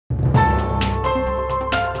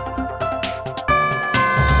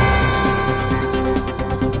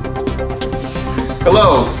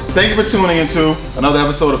Hello, thank you for tuning into another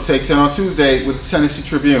episode of Take 10 on Tuesday with the Tennessee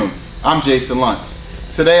Tribune. I'm Jason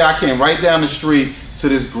Luntz. Today I came right down the street to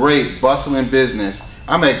this great bustling business.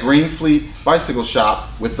 I'm at Greenfleet Bicycle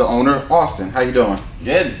Shop with the owner, Austin. How you doing?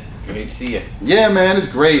 Good. Great to see you. Yeah, man, it's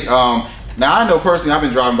great. Now I know personally I've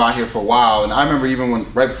been driving by here for a while, and I remember even when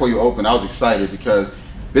right before you opened, I was excited because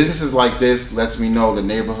businesses like this lets me know the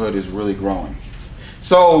neighborhood is really growing.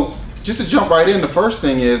 So just to jump right in, the first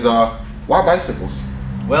thing is why bicycles?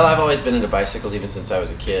 Well, I've always been into bicycles even since I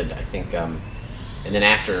was a kid. I think, and then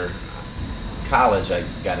after college, I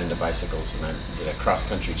got into bicycles and I did a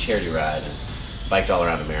cross-country charity ride and biked all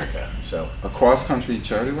around America. So a cross-country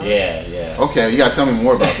charity ride? Yeah. Okay, you gotta tell me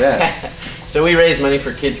more about that. So we raised money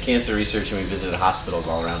for kids' cancer research and we visited hospitals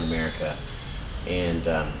all around America and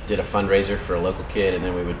did a fundraiser for a local kid, and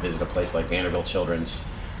then we would visit a place like Vanderbilt Children's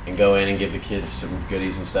and go in and give the kids some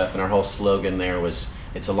goodies and stuff. And our whole slogan there was,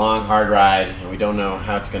 "It's a long, hard ride, and we don't know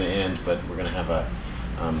how it's going to end, but we're going to have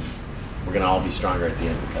we're going to all be stronger at the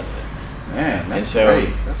end because of it." Man, that's great.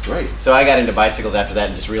 That's great. So I got into bicycles after that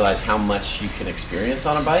and just realized how much you can experience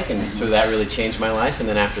on a bike, and so that really changed my life. And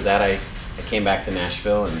then after that, I came back to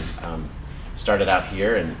Nashville and started out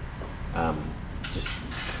here and just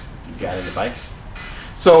got into bikes.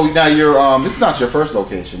 So now you're this is not your first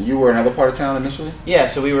location. You were in another part of town initially? Yeah,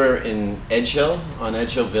 so we were in Edge Hill, on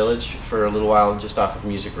Edge Hill Village for a little while, just off of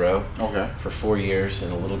Music Row. Okay. For 4 years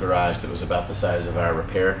in a little garage that was about the size of our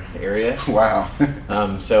repair area. Wow.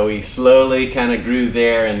 So we slowly kind of grew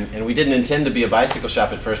there, and we didn't intend to be a bicycle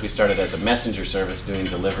shop at first. We started as a messenger service doing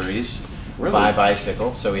deliveries by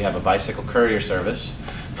bicycle. So we have a bicycle courier service,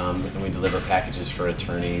 and we deliver packages for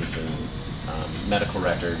attorneys and medical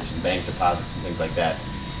records and bank deposits and things like that.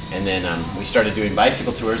 And then we started doing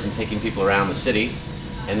bicycle tours and taking people around the city.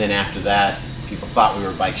 And then after that, people thought we were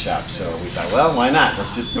a bike shop. So we thought, well, why not?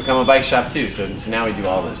 Let's just become a bike shop too. So now we do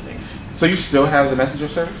all those things. So you still have the messenger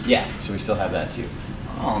service? Yeah, so we still have that too.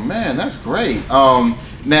 Oh man, that's great.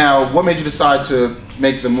 Now, what made you decide to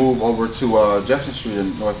make the move over to Jefferson Street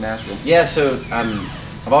in North Nashville? Yeah, so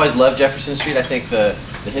I've always loved Jefferson Street. I think the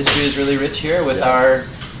history is really rich here with our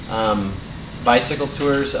bicycle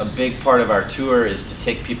tours. A big part of our tour is to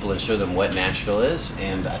take people and show them what Nashville is,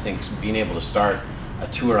 and I think being able to start a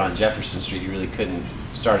tour on Jefferson Street, you really couldn't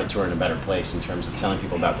start a tour in a better place in terms of telling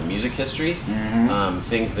people about the music history,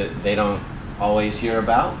 things that they don't always hear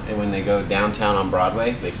about, and when they go downtown on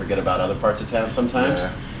Broadway, they forget about other parts of town sometimes.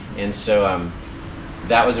 Yeah. And so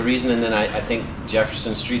that was a reason, and then I think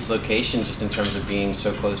Jefferson Street's location, just in terms of being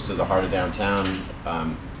so close to the heart of downtown,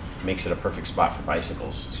 makes it a perfect spot for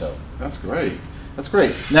bicycles. So that's great. That's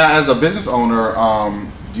great. Now, as a business owner,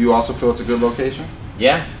 do you also feel it's a good location?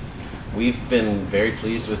 Yeah, we've been very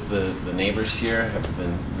pleased with the neighbors here. Have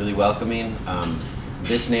been really welcoming.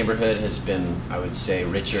 This neighborhood has been, I would say,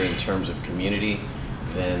 richer in terms of community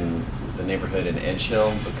than the neighborhood in Edge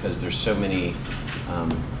Hill, because there's so many.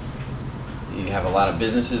 You have a lot of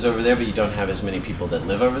businesses over there, but you don't have as many people that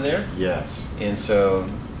live over there. Yes. And so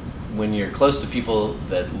when you're close to people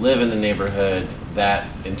that live in the neighborhood, that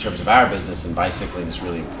in terms of our business and bicycling is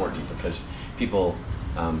really important, because people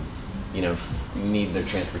need their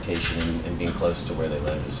transportation, and being close to where they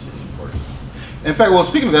live is important. In fact, well,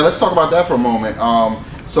 speaking of that, let's talk about that for a moment.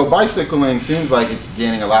 So bicycling seems like it's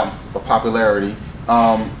gaining a lot of popularity.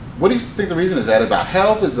 What do you think the reason is? That about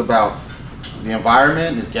health? Is it about the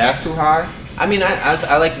environment? Is gas too high? I mean,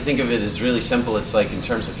 I like to think of it as really simple. It's like, in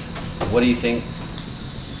terms of what do you think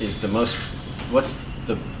is what's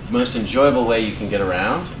the most enjoyable way you can get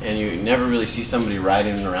around, and you never really see somebody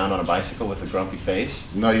riding around on a bicycle with a grumpy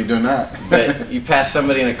face. No, you do not. But you pass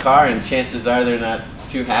somebody in a car, and chances are they're not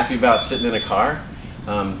too happy about sitting in a car.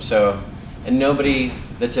 And nobody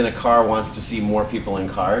that's in a car wants to see more people in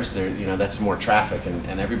cars. That's more traffic,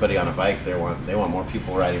 and everybody on a bike, they want more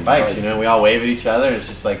people riding bikes. We all wave at each other. It's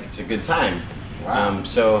just like, it's a good time. Wow.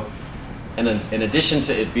 And in addition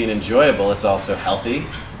to it being enjoyable, it's also healthy.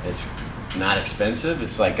 It's not expensive.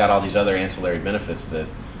 It's like got all these other ancillary benefits that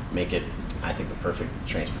make it, I think, the perfect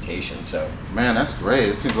transportation. So, man, that's great.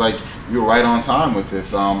 It seems like you're right on time with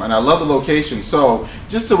this, and I love the location. So,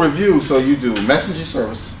 just to review, so you do messenger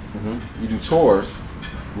service, you do tours,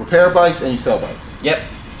 repair bikes, and you sell bikes. Yep.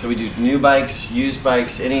 So we do new bikes, used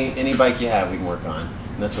bikes, any bike you have, we can work on.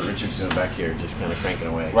 And that's what Richard's doing back here, just kind of cranking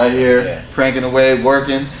away. Right here, cranking away,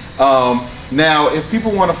 working. Now, if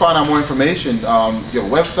people want to find out more information, you have a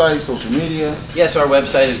website, social media? Yes, our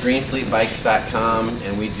website is greenfleetbikes.com,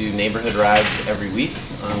 and we do neighborhood rides every week.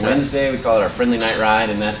 On Wednesday, we call it our Friendly Night Ride,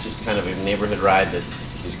 and that's just kind of a neighborhood ride that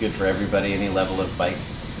is good for everybody, any level of bike.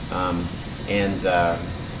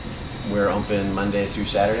 We're open Monday through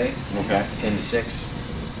Saturday. Okay. 10 to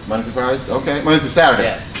 6. Monday through Friday? Okay. Monday through Saturday?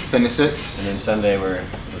 Yeah. 10 to 6? And then Sunday we're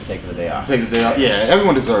taking the day off. Take the day off. Yeah,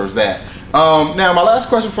 everyone deserves that. Now, my last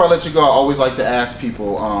question before I let you go, I always like to ask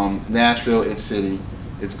people, Nashville, its city,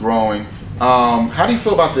 it's growing. How do you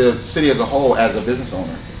feel about the city as a whole as a business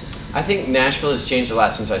owner? I think Nashville has changed a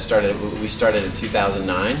lot since I started. We started in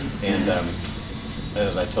 2009, and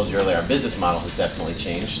as I told you earlier, our business model has definitely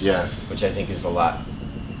changed. Yes. Which I think is a lot.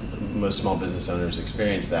 Most small business owners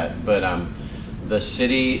experience that, but the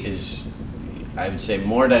city is, I would say,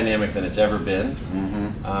 more dynamic than it's ever been.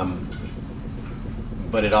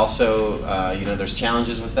 But it also, there's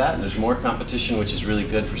challenges with that, and there's more competition, which is really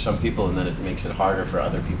good for some people, and then it makes it harder for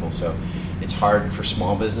other people. So it's hard for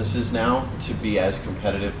small businesses now to be as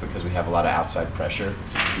competitive because we have a lot of outside pressure.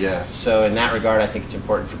 Yes. So in that regard, I think it's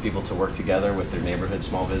important for people to work together with their neighborhood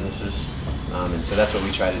small businesses, and so that's what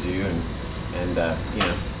we try to do, and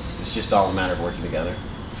it's just all a matter of working together.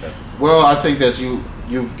 So. Well, I think that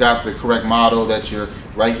you've got the correct model, that you're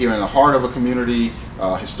right here in the heart of a community,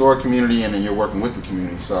 historic community, and then you're working with the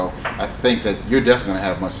community. So I think that you're definitely going to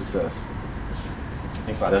have much success.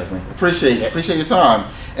 Thanks a lot, definitely. Appreciate your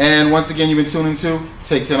time. And once again, you've been tuning to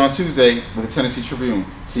Take 10 on Tuesday with the Tennessee Tribune.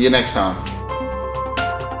 See you next time.